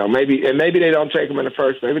maybe they don't take him in the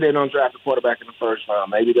first. Maybe they don't draft a quarterback in the first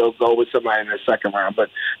round. Maybe they'll go with somebody in the second round. But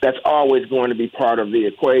that's always going to be part of the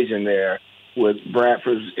equation there with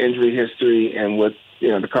Bradford's injury history and with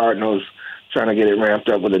the Cardinals trying to get it ramped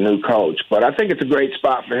up with a new coach. But I think it's a great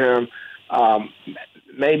spot for him.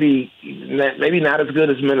 Maybe not as good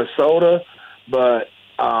as Minnesota, but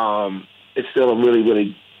it's still a really,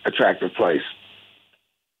 really attractive place.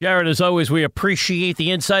 Jared, as always, we appreciate the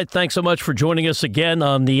insight. Thanks so much for joining us again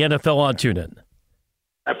on the NFL on TuneIn.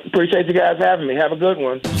 I appreciate you guys having me. Have a good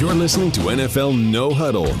one. You're listening to NFL No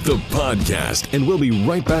Huddle, the podcast, and we'll be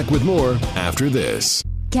right back with more after this.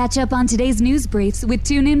 Catch up on today's news briefs with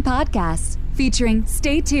TuneIn Podcasts, featuring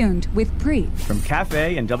Stay Tuned with Preet. From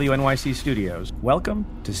Cafe and WNYC Studios, welcome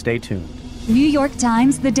to Stay Tuned. New York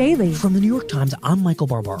Times The Daily. From the New York Times, I'm Michael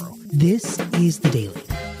Barbaro. This is The Daily.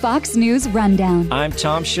 Fox News Rundown. I'm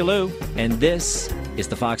Tom Shalhoub, and this is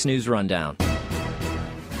the Fox News Rundown.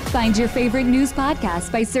 Find your favorite news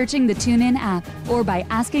podcast by searching the TuneIn app or by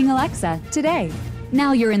asking Alexa today.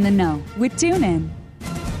 Now you're in the know with TuneIn.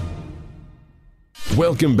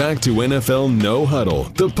 Welcome back to NFL No Huddle,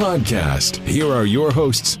 the podcast. Here are your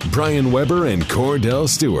hosts, Brian Weber and Cordell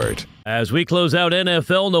Stewart. As we close out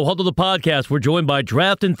NFL No Huddle, the podcast, we're joined by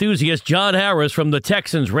draft enthusiast John Harris from the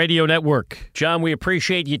Texans Radio Network. John, we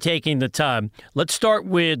appreciate you taking the time. Let's start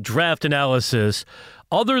with draft analysis.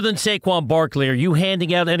 Other than Saquon Barkley, are you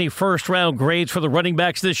handing out any first-round grades for the running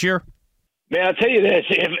backs this year? Man, I'll tell you this.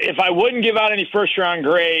 If I wouldn't give out any first-round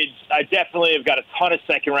grades, I definitely have got a ton of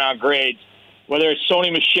second-round grades, whether it's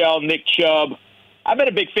Sony Michel, Nick Chubb. I've been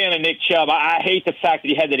a big fan of Nick Chubb. I hate the fact that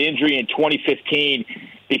he had that injury in 2015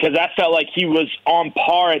 because I felt like he was on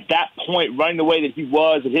par at that point, running the way that he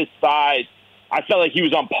was at his size. I felt like he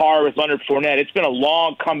was on par with Leonard Fournette. It's been a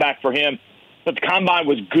long comeback for him, but the combine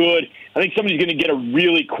was good. I think somebody's going to get a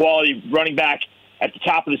really quality running back at the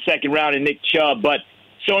top of the second round in Nick Chubb. But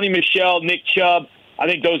Sony Michel, Nick Chubb, I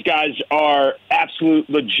think those guys are absolute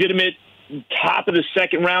legitimate top of the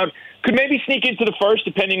second round. Could maybe sneak into the first,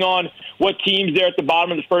 depending on what teams there at the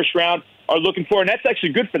bottom of the first round are looking for. And that's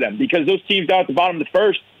actually good for them because those teams down at the bottom of the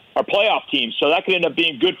first are playoff teams. So that could end up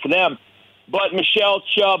being good for them. But Michel,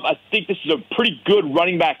 Chubb, I think this is a pretty good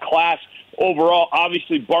running back class overall.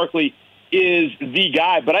 Obviously, Barkley is the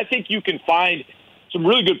guy. But I think you can find some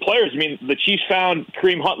really good players. I mean, the Chiefs found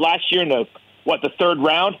Kareem Hunt last year in the third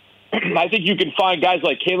round. I think you can find guys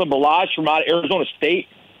like Caleb Balazs from out of Arizona State,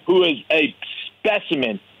 who is a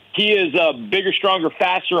specimen. He is a bigger, stronger,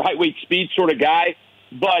 faster, height, weight, speed sort of guy.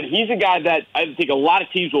 But he's a guy that I think a lot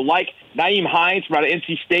of teams will like. Nyheim Hines from out of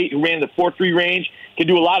NC State, who ran the 4.3 range, can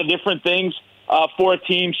do a lot of different things for a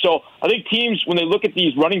team. So I think teams, when they look at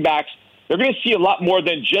these running backs, they're going to see a lot more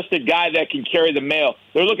than just a guy that can carry the mail.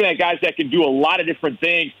 They're looking at guys that can do a lot of different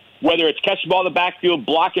things, whether it's catch the ball in the backfield,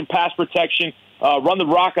 block and pass protection, run the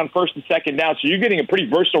rock on first and second down. So you're getting a pretty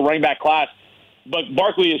versatile running back class. But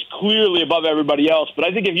Barkley is clearly above everybody else. But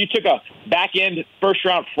I think if you took a back-end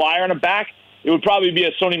first-round flyer on a back, it would probably be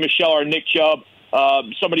a Sony Michel or Nick Chubb,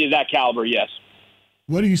 somebody of that caliber, yes.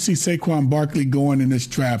 Where do you see Saquon Barkley going in this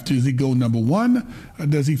draft? Does he go number one, or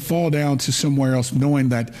does he fall down to somewhere else, knowing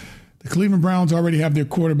that the Cleveland Browns already have their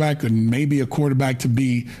quarterback and maybe a quarterback to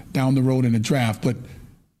be down the road in the draft, but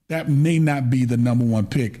that may not be the number one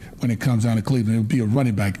pick when it comes down to Cleveland. It would be a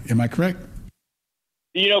running back. Am I correct?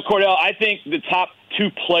 You know, Cordell, I think the top two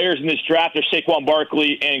players in this draft are Saquon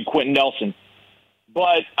Barkley and Quentin Nelson.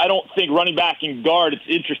 But I don't think running back and guard, it's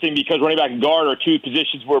interesting because running back and guard are two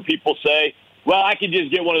positions where people say, well, I can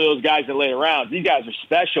just get one of those guys in later rounds. These guys are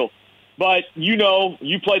special. But you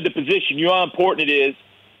played the position. You know how important it is.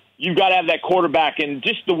 You've got to have that quarterback. And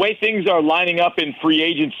just the way things are lining up in free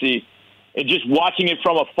agency and just watching it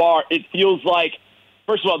from afar, it feels like,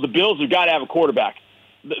 first of all, the Bills have got to have a quarterback.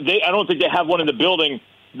 I don't think they have one in the building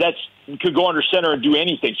that could go under center and do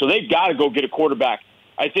anything. So they've got to go get a quarterback.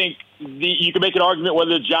 I think you can make an argument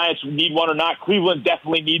whether the Giants need one or not. Cleveland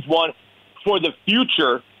definitely needs one for the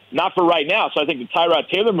future, not for right now. So I think the Tyrod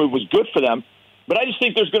Taylor move was good for them. But I just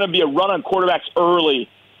think there's going to be a run on quarterbacks early.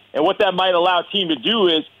 And what that might allow a team to do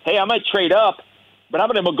is, hey, I might trade up, but I'm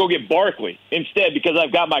going to go get Barkley instead because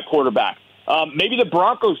I've got my quarterback. Maybe the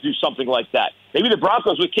Broncos do something like that. Maybe the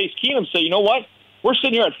Broncos with Case Keenum say, you know what? We're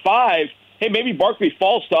sitting here at 5. Hey, maybe Barkley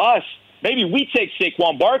falls to us. Maybe we take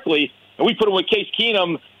Saquon Barkley and we put him with Case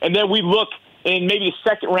Keenum, and then we look in maybe the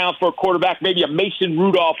second round for a quarterback, maybe a Mason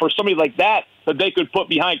Rudolph or somebody like that they could put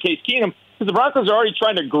behind Case Keenum, because the Broncos are already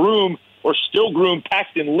trying to groom or still groom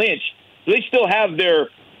Paxton Lynch. So they still have their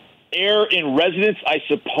heir in residence, I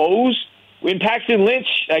suppose, in Paxton Lynch,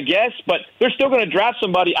 I guess, but they're still going to draft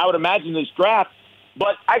somebody, I would imagine, this draft.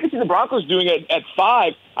 But I can see the Broncos doing it at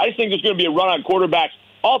 5. I just think there's going to be a run on quarterbacks.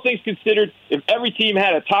 All things considered, if every team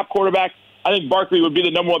had a top quarterback, I think Barkley would be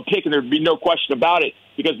the number one pick, and there would be no question about it,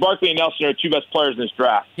 because Barkley and Nelson are the two best players in this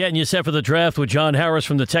draft. Yeah, and you're set for the draft with John Harris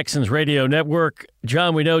from the Texans Radio Network.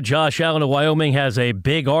 John, we know Josh Allen of Wyoming has a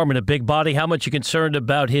big arm and a big body. How much are you concerned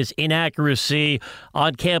about his inaccuracy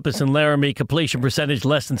on campus in Laramie, completion percentage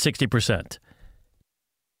less than 60%?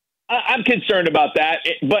 I'm concerned about that.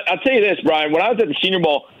 But I'll tell you this, Brian. When I was at the Senior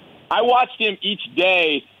Bowl, I watched him each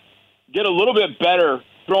day get a little bit better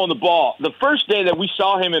throwing the ball. The first day that we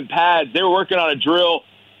saw him in pads, they were working on a drill,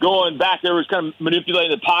 going back. They were kind of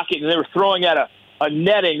manipulating the pocket, and they were throwing at a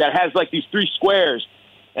netting that has like these 3 squares.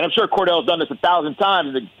 And I'm sure Cordell's done this 1,000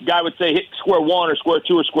 times. The guy would say hit square 1 or square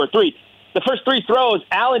 2 or square 3. The first 3 throws,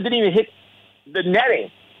 Allen didn't even hit the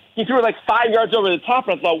netting. He threw it like 5 yards over the top,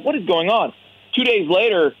 and I thought, what is going on? 2 days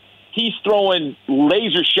later, he's throwing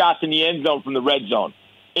laser shots in the end zone from the red zone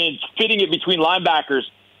and fitting it between linebackers.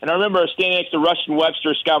 And I remember standing next to Rushton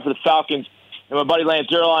Webster, scout for the Falcons, and my buddy Lance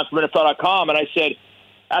Zierlein from NFL.com, and I said,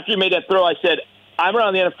 after he made that throw, I said, I'm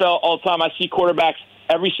around the NFL all the time. I see quarterbacks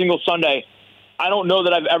every single Sunday. I don't know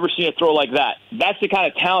that I've ever seen a throw like that. That's the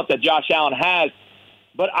kind of talent that Josh Allen has.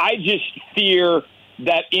 But I just fear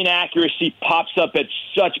that inaccuracy pops up at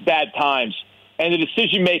such bad times. And the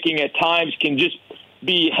decision-making at times can just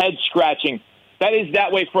be head-scratching. That is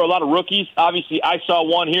that way for a lot of rookies. Obviously, I saw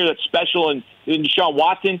one here that's special in Deshaun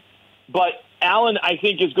Watson. But Allen, I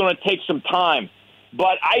think, is going to take some time.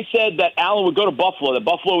 But I said that Allen would go to Buffalo, that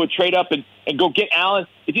Buffalo would trade up and go get Allen.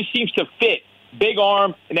 It just seems to fit. Big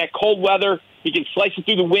arm in that cold weather. He can slice it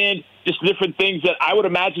through the wind, just different things that I would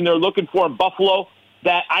imagine they're looking for in Buffalo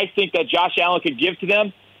that I think that Josh Allen could give to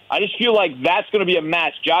them. I just feel like that's going to be a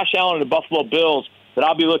match, Josh Allen and the Buffalo Bills, that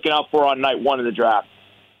I'll be looking out for on night 1 of the draft.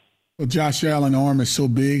 Well, Josh Allen's arm is so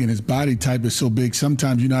big and his body type is so big.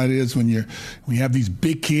 Sometimes, you know how it is when you have these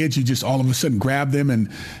big kids, you just all of a sudden grab them and,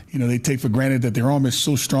 they take for granted that their arm is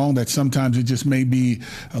so strong that sometimes it just may be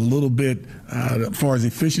a little bit, as far as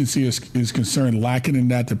efficiency is concerned, lacking in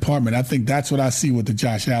that department. I think that's what I see with the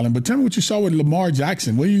Josh Allen. But tell me what you saw with Lamar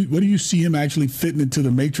Jackson. Where do you see him actually fitting into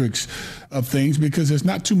the matrix of things? Because there's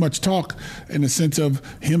not too much talk in the sense of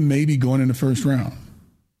him maybe going in the first round.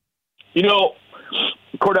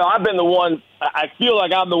 Cordell, I've been the one, I feel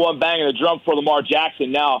like I'm the one banging the drum for Lamar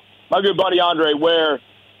Jackson. Now, my good buddy Andre Ware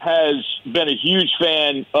has been a huge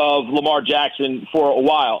fan of Lamar Jackson for a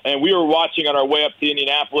while. And we were watching on our way up to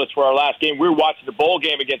Indianapolis for our last game. We were watching the bowl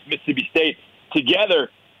game against Mississippi State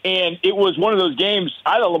together. And it was one of those games,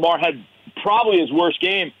 I thought Lamar had probably his worst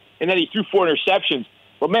game, and then he threw 4 interceptions.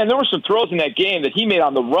 But, man, there were some throws in that game that he made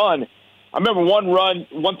on the run. I remember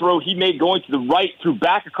one throw he made going to the right, threw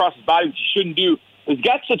back across his body, which he shouldn't do. He's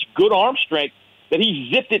got such good arm strength that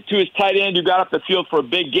he zipped it to his tight end who got up the field for a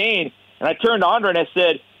big gain. And I turned to Andre and I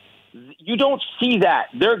said, you don't see that.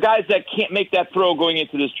 There are guys that can't make that throw going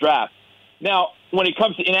into this draft. Now, when it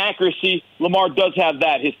comes to inaccuracy, Lamar does have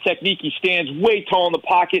that. His technique, he stands way tall in the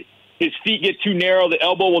pocket. His feet get too narrow. The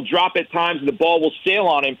elbow will drop at times and the ball will sail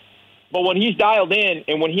on him. But when he's dialed in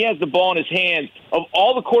and when he has the ball in his hands, of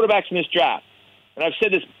all the quarterbacks in this draft, and I've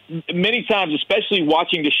said this many times, especially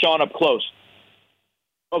watching Deshaun up close,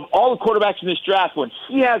 of all the quarterbacks in this draft, when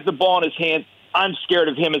he has the ball in his hands, I'm scared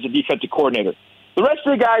of him as a defensive coordinator. The rest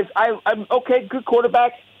of the guys, I'm okay, good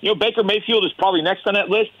quarterback. Baker Mayfield is probably next on that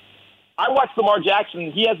list. I watch Lamar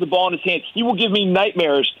Jackson. He has the ball in his hands. He will give me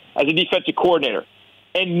nightmares as a defensive coordinator.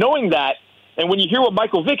 And knowing that, and when you hear what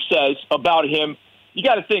Michael Vick says about him, you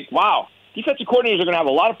got to think, wow, defensive coordinators are going to have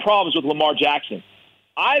a lot of problems with Lamar Jackson.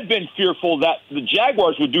 I've been fearful that the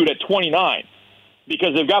Jaguars would do it at 29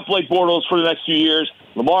 because they've got Blake Bortles for the next few years.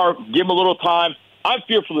 Lamar, give him a little time. I'm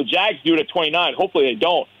fearful the Jags do it at 29. Hopefully they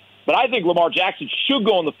don't. But I think Lamar Jackson should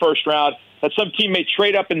go in the first round, that some team may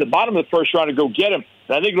trade up in the bottom of the first round and go get him.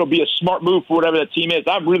 And I think it'll be a smart move for whatever that team is.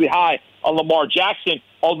 I'm really high on Lamar Jackson.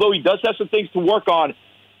 Although he does have some things to work on,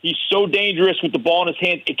 he's so dangerous with the ball in his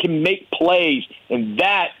hands. It can make plays, and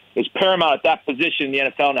that is paramount at that position in the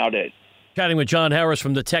NFL nowadays. Chatting with John Harris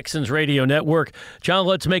from the Texans Radio Network. John,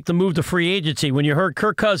 let's make the move to free agency. When you heard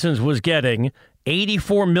Kirk Cousins was getting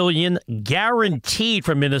 $84 million guaranteed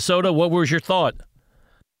from Minnesota, what was your thought?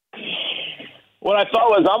 What I thought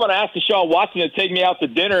was, I'm going to ask Deshaun Watson to take me out to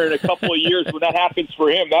dinner in a couple of years when that happens for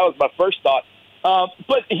him. That was my first thought.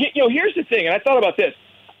 But here's the thing, and I thought about this.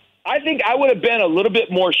 I think I would have been a little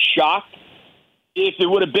bit more shocked if it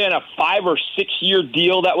would have been a 5 or 6 year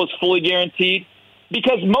deal that was fully guaranteed.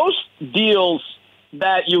 Because most deals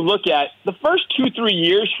that you look at, the first 2-3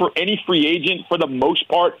 years for any free agent, for the most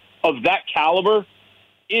part, of that caliber,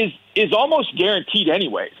 is almost guaranteed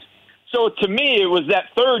anyways. So to me, it was that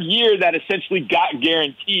third year that essentially got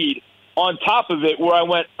guaranteed on top of it, where I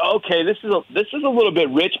went, okay, this is a little bit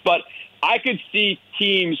rich, but I could see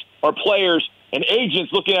teams or players and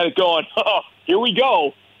agents looking at it going, oh, here we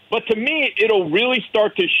go. But to me, it'll really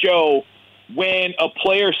start to show when a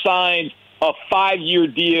player signs a 5-year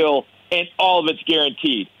deal and all of it's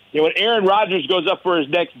guaranteed. When Aaron Rodgers goes up for his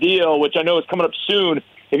next deal, which I know is coming up soon,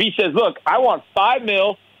 if he says, look, I want $5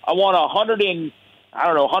 million, I want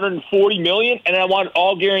 $140 million, and I want it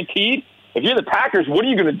all guaranteed. If you're the Packers, what are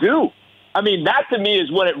you going to do? I mean, that to me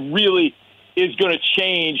is when it really is going to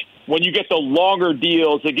change, when you get the longer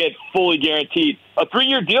deals that get fully guaranteed. A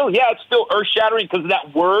 3-year deal, yeah, it's still earth-shattering because of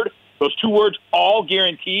that word, those 2 words, all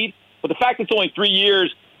guaranteed. But the fact it's only 3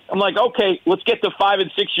 years, I'm like, okay, let's get to 5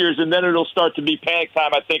 and 6 years, and then it'll start to be panic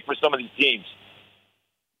time, I think, for some of these teams.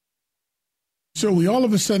 So we all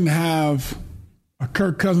of a sudden have a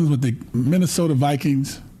Kirk Cousins with the Minnesota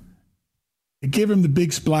Vikings. They give him the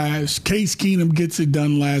big splash. Case Keenum gets it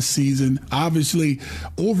done last season. Obviously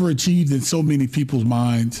overachieved in so many people's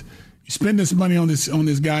minds. You spend this money on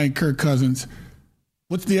this guy, Kirk Cousins.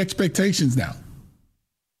 What's the expectations now?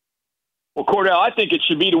 Well, Cordell, I think it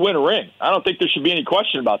should be to win a ring. I don't think there should be any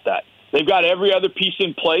question about that. They've got every other piece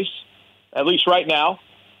in place, at least right now.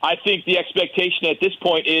 I think the expectation at this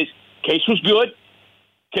point is Case was good.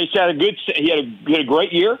 Case had a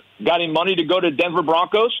great year, got him money to go to Denver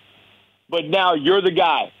Broncos. But now you're the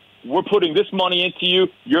guy. We're putting this money into you.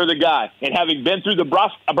 You're the guy. And having been through the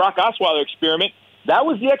Brock Osweiler experiment, that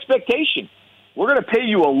was the expectation. We're going to pay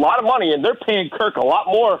you a lot of money, and they're paying Kirk a lot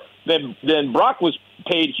more than Brock was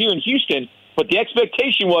paid here in Houston. But the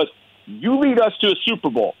expectation was, you lead us to a Super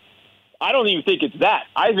Bowl. I don't even think it's that.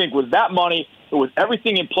 I think with that money, with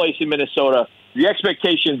everything in place in Minnesota, the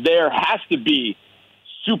expectation there has to be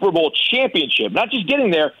Super Bowl championship. Not just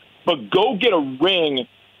getting there, but go get a ring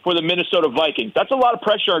for the Minnesota Vikings. That's a lot of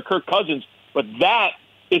pressure on Kirk Cousins, but that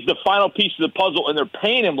is the final piece of the puzzle, and they're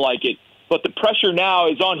paying him like it. But the pressure now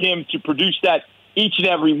is on him to produce that each and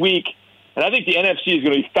every week. And I think the NFC is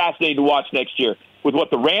going to be fascinating to watch next year with what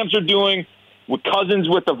the Rams are doing, with Cousins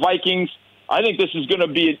with the Vikings. I think this is going to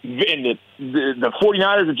be in the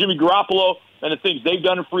 49ers with Jimmy Garoppolo and the things they've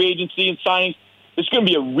done in free agency and signings. It's going to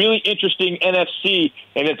be a really interesting NFC.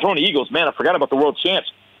 And then throwing the Eagles, man, I forgot about the world champs.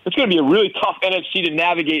 It's going to be a really tough NFC to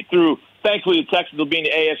navigate through. Thankfully, the Texans will be in the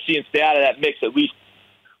AFC and stay out of that mix at least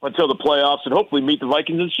until the playoffs and hopefully meet the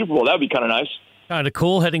Vikings in the Super Bowl. That would be kind of nice. Kind of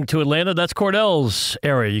cool. Heading to Atlanta. That's Cordell's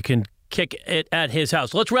area. You can kick it at his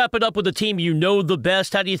house. Let's wrap it up with the team you know the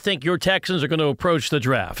best. How do you think your Texans are going to approach the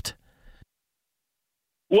draft?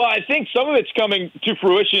 Well, I think some of it's coming to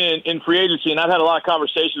fruition in free agency, and I've had a lot of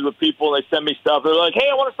conversations with people, and they send me stuff. They're like, hey,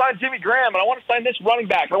 I want to sign Jimmy Graham, and I want to sign this running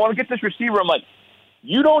back, and I want to get this receiver. I'm like,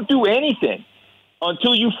 you don't do anything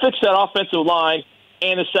until you fix that offensive line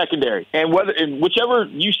and the secondary. And whichever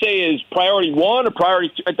you say is priority 1 or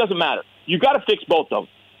priority 2, it doesn't matter. You've got to fix both of them.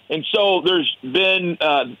 And so there's been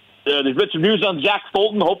some news on Zach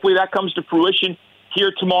Fulton. Hopefully that comes to fruition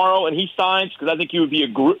here tomorrow, and he signs, because I think he would be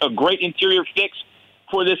a great interior fix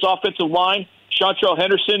for this offensive line. Chantrell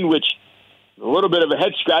Henderson, which is a little bit of a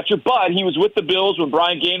head-scratcher, but he was with the Bills when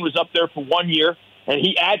Brian Gaine was up there for 1 year, and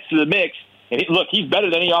he adds to the mix. And look, he's better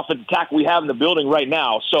than any offensive tackle we have in the building right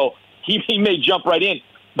now, so he may jump right in.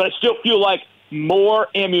 But I still feel like more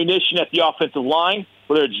ammunition at the offensive line,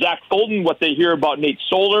 whether it's Zach Fulton, what they hear about Nate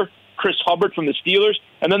Solder, Chris Hubbard from the Steelers.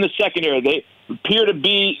 And then the secondary, they appear to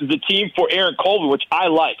be the team for Aaron Colvin, which I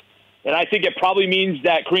like. And I think it probably means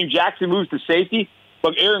that Kareem Jackson moves to safety.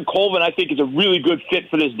 But Aaron Colvin, I think, is a really good fit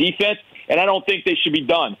for this defense, and I don't think they should be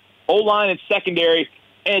done. O-line and secondary,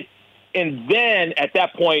 and then at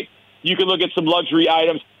that point, you can look at some luxury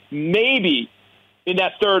items. Maybe in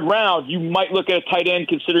that third round, you might look at a tight end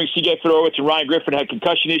considering C.J. Fedorowicz and Ryan Griffin had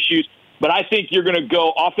concussion issues. But I think you're going to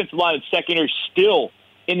go offensive line and secondary still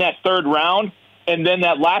in that third round. And then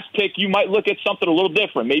that last pick, you might look at something a little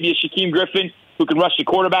different. Maybe a Shaquem Griffin who can rush the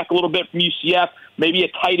quarterback a little bit from UCF. Maybe a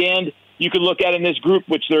tight end you could look at in this group,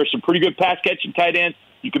 which there are some pretty good pass-catching tight ends.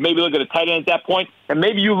 You could maybe look at a tight end at that point. And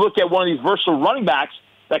maybe you look at one of these versatile running backs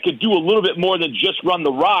that could do a little bit more than just run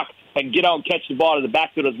the rock and get out and catch the ball to the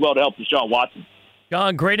backfield as well to help Deshaun Watson.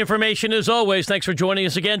 John, great information as always. Thanks for joining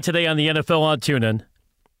us again today on the NFL on TuneIn.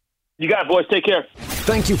 You got it, boys. Take care.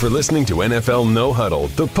 Thank you for listening to NFL No Huddle,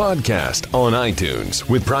 the podcast on iTunes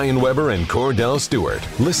with Brian Weber and Cordell Stewart.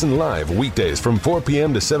 Listen live weekdays from 4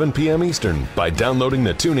 p.m. to 7 p.m. Eastern by downloading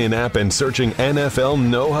the TuneIn app and searching NFL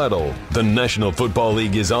No Huddle. The National Football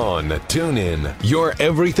League is on TuneIn, your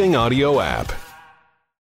everything audio app.